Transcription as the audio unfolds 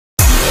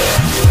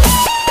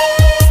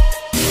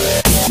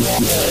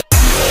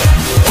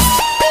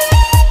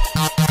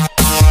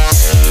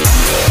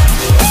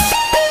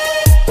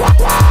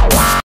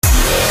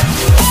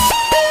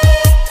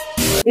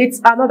It's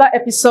another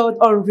episode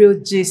on Real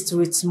Gist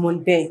with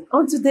Moonbeing.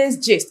 On today's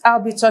gist, I'll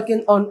be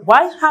talking on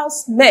why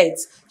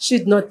housemaids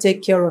should not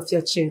take care of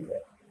your children.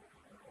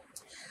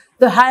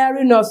 The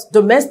hiring of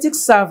domestic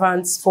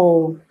servants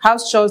for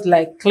house chores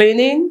like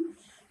cleaning,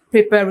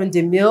 preparing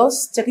the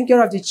meals, taking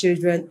care of the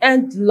children,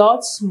 and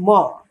lots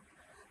more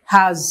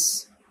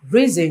has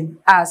risen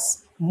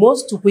as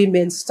most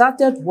women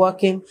started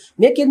working,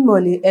 making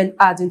money, and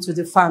adding to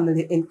the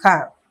family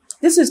income.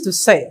 This is to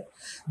say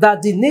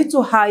that the need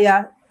to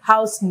hire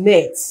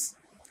housemaids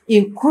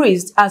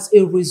increased as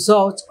a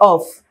result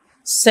of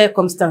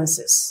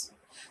circumstances.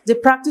 The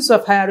practice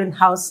of hiring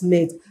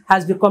housemaids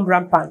has become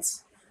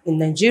rampant in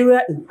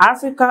Nigeria, in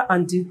Africa,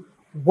 and the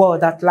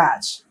world at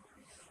large.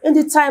 In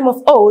the time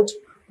of old,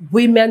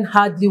 women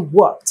hardly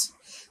worked.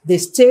 They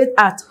stayed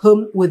at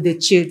home with the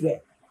children.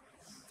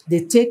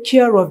 They take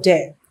care of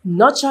them,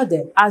 nurture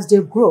them as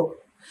they grow,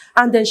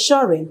 and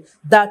ensuring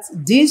that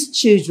these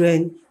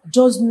children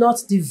does not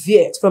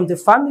deviate from the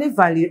family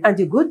value and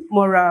the good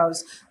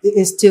morals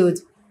instilled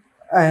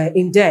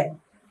in them,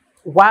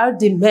 while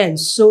the men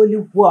solely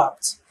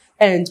worked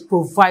and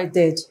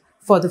provided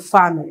for the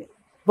family.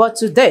 But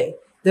today,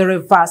 the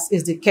reverse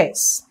is the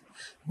case.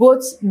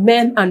 Both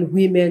men and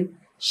women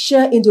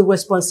share in the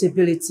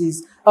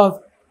responsibilities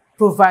of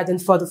providing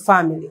for the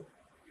family.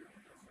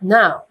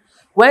 Now,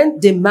 when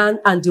the man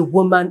and the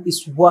woman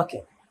is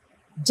working,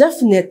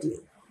 definitely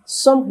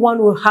someone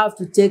will have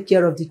to take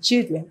care of the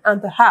children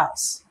and the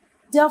house.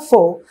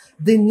 Therefore,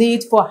 the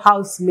need for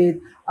housemaid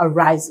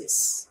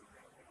arises.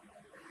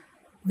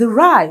 The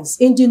rise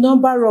in the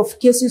number of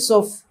cases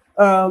of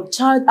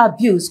child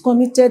abuse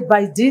committed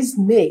by these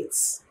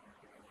maids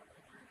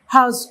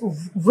has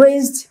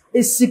raised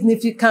a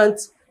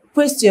significant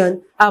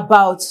question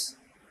about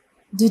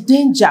the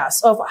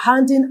dangers of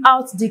handing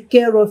out the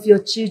care of your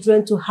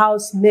children to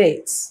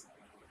housemaids.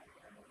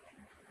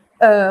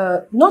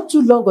 Not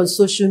too long on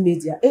social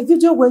media, a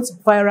video went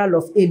viral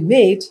of a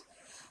maid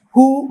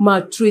who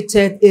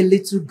maltreated a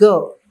little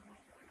girl.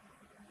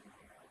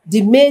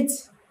 The maid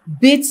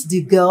beat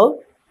the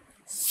girl,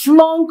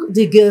 flung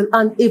the girl,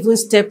 and even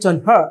stepped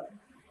on her.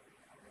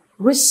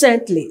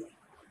 Recently,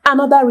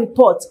 another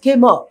report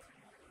came up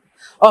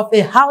of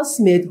a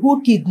housemaid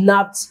who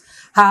kidnapped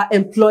her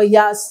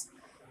employer's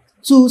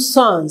two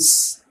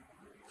sons.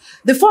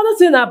 The funny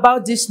thing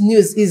about this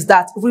news is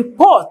that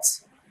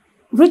reports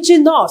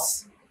reaching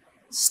us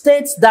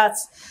states that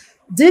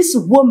this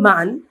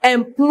woman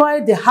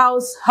employed the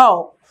house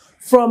help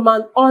from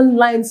an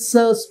online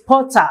sales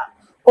portal,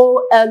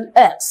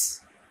 OLX.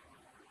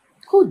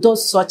 Who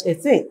does such a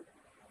thing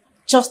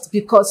just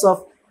because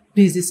of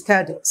busy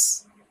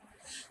schedules?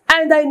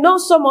 And I know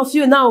some of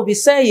you now will be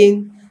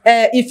saying,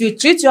 if you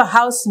treat your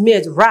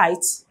housemaid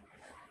right,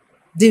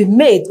 the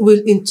maid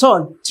will in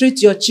turn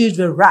treat your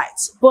children right.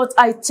 But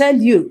I tell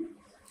you,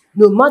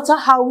 no matter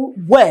how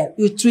well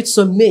you treat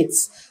some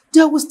maids,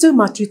 they will still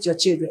maltreat your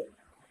children.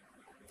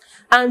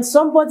 And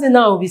somebody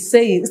now will be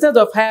saying, instead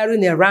of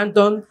hiring a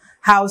random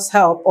house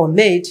help or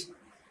maid,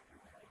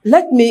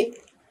 let me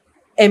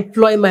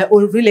employ my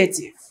own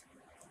relative.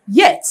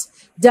 Yet,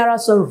 there are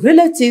some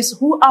relatives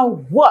who are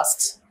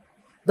worse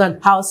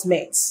than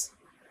housemaids.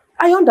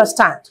 I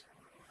understand.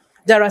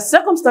 There are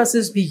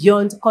circumstances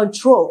beyond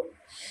control.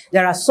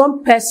 There are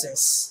some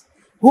persons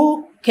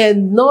who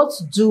cannot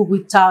do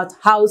without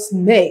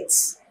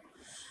housemaids.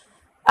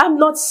 I'm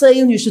not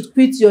saying you should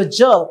quit your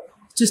job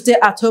to stay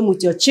at home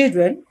with your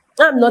children.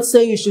 I'm not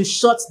saying you should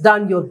shut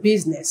down your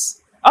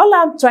business. All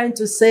I'm trying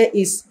to say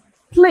is,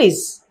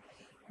 please,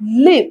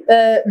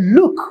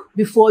 look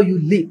before you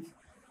leap.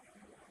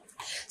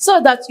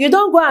 So that you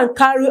don't go and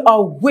carry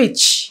a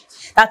witch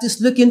that is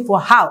looking for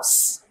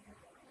house.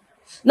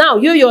 Now,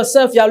 you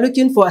yourself, you are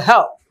looking for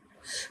help.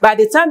 By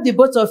the time the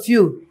both of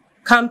you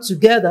come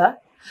together,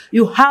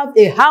 you have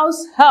a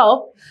house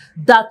help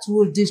that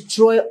will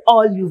destroy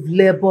all you've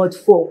labored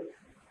for.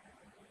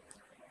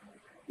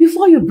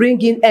 Before you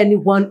bring in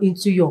anyone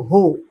into your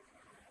home,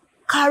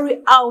 carry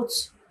out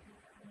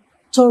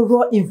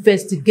thorough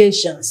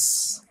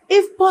investigations.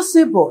 If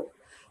possible,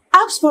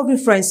 ask for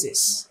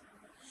references.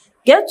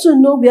 Get to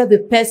know where the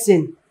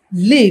person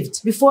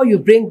lived before you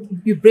bring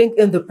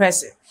in the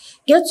person.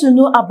 Get to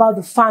know about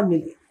the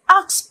family.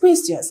 Ask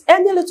questions.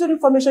 Any little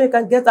information you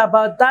can get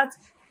about that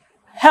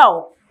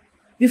help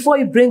before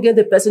you bring in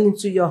the person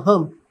into your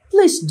home,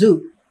 please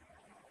do.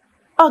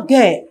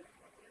 Again,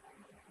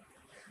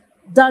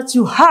 that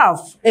you have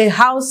a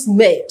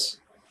housemaid,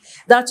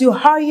 that you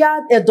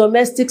hired a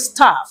domestic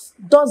staff,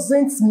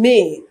 doesn't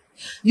mean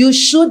you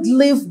should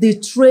leave the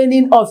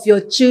training of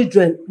your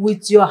children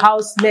with your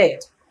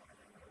housemaid.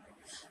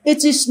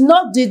 It is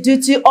not the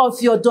duty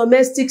of your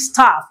domestic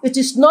staff. It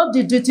is not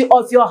the duty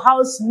of your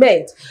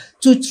housemaid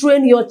to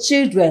train your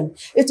children.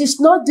 It is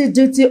not the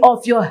duty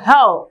of your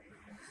help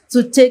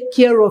to take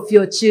care of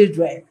your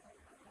children.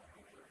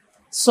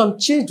 Some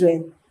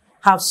children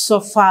have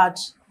suffered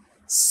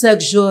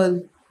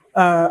sexual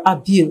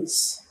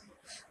abuse.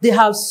 They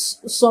have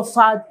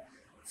suffered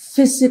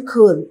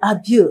physical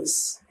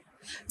abuse.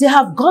 They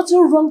have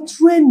gotten wrong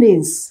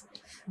trainings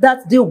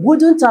that they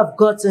wouldn't have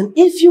gotten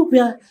if you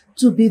were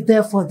to be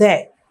there for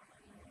them.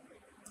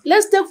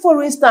 Let's take,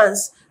 for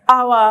instance,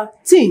 our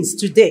teens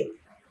today.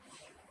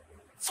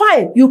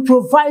 Fine, you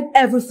provide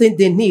everything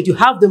they need. You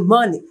have the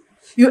money.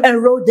 You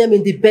enroll them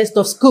in the best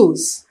of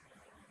schools.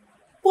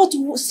 But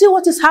see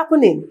what is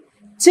happening.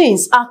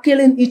 Teens are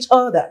killing each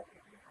other.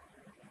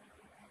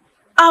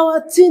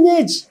 Our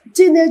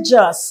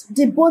teenagers,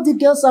 the body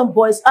girls and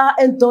boys, are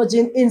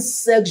indulging in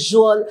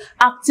sexual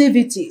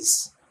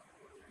activities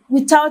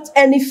without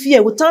any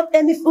fear, without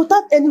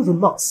any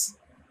remorse.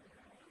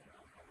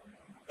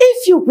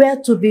 If you were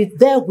to be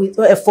there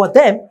for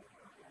them,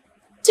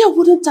 they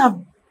wouldn't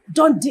have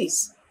done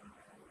this.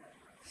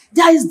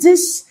 There is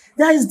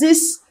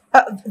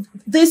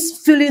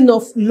this feeling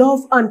of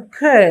love and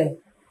care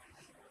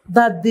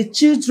that the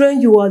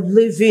children you are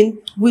living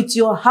with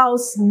your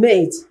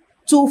housemate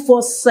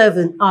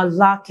 24/7 are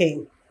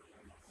lacking.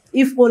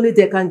 If only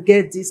they can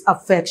get this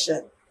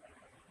affection,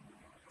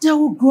 they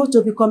will grow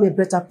to become a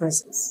better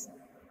person.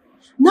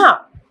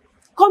 Now,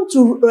 come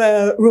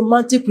to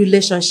romantic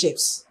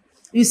relationships.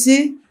 You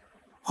see,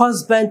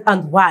 husband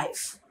and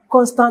wife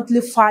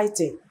constantly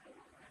fighting.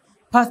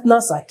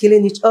 Partners are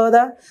killing each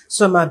other.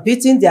 Some are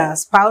beating their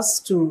spouse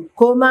to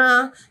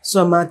coma.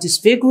 Some are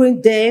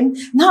disfiguring them.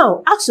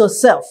 Now, ask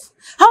yourself,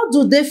 how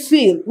do they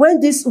feel when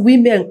these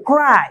women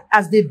cry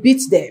as they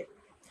beat them?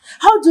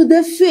 How do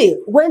they feel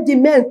when the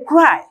men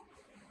cry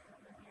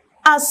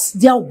as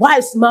their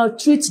wives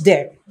maltreat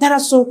them? There are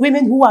some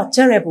women who are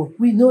terrible.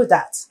 We know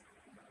that.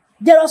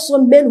 There are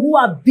some men who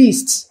are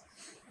beasts.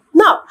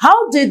 Now,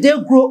 how did they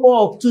grow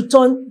up to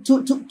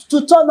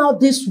turn out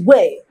this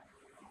way?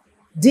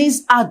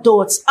 These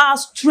adults are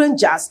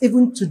strangers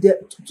even to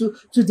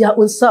their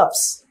own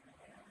selves.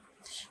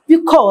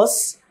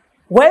 Because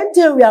when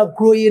they were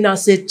growing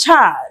as a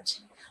child,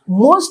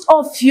 most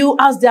of you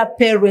as their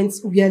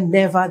parents were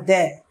never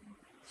there.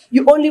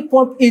 You only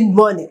pump in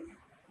money.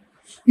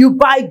 You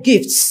buy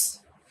gifts.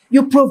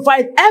 You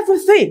provide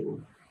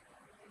everything.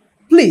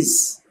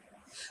 Please,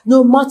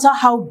 no matter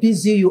how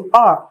busy you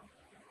are,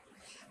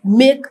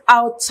 make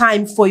out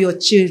time for your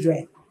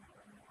children.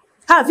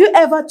 Have you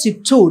ever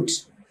tiptoed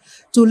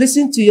to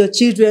listen to your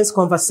children's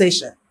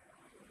conversation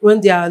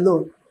when they are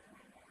alone?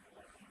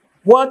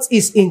 What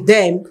is in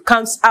them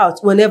comes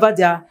out whenever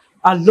they are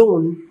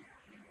alone,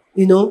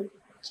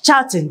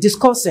 chatting,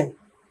 discussing.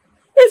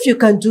 If you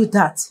can do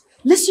that,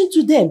 listen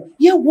to them,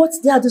 hear what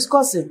they are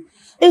discussing.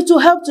 It will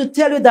help to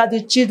tell you that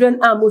the children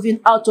are moving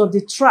out of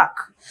the track.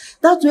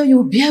 That way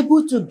you'll be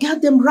able to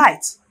get them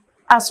right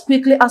as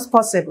quickly as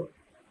possible.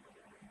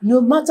 No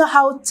matter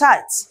how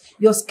tight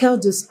your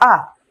schedules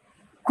are,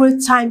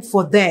 create time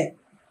for them.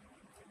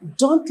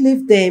 Don't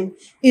leave them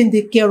in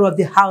the care of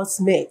the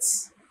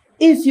housemates.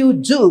 If you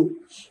do,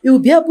 you'll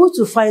be able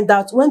to find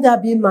out when they are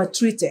being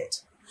maltreated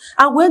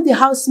and when the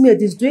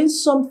housemaid is doing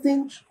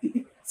something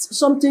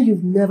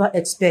you've never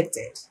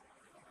expected.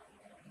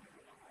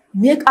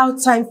 Make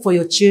out time for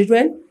your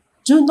children.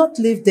 Do not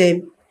leave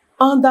them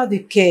under the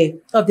care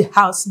of the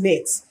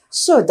housemates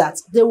so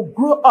that they will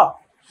grow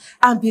up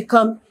and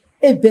become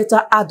a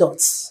better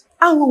adults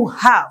and will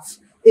have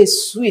a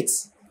sweet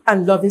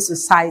and loving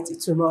society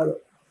tomorrow.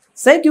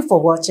 Thank you for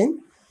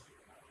watching,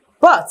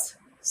 but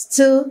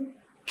still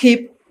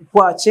keep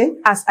watching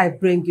as I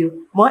bring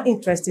you more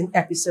interesting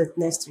episodes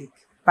next week.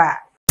 Bye.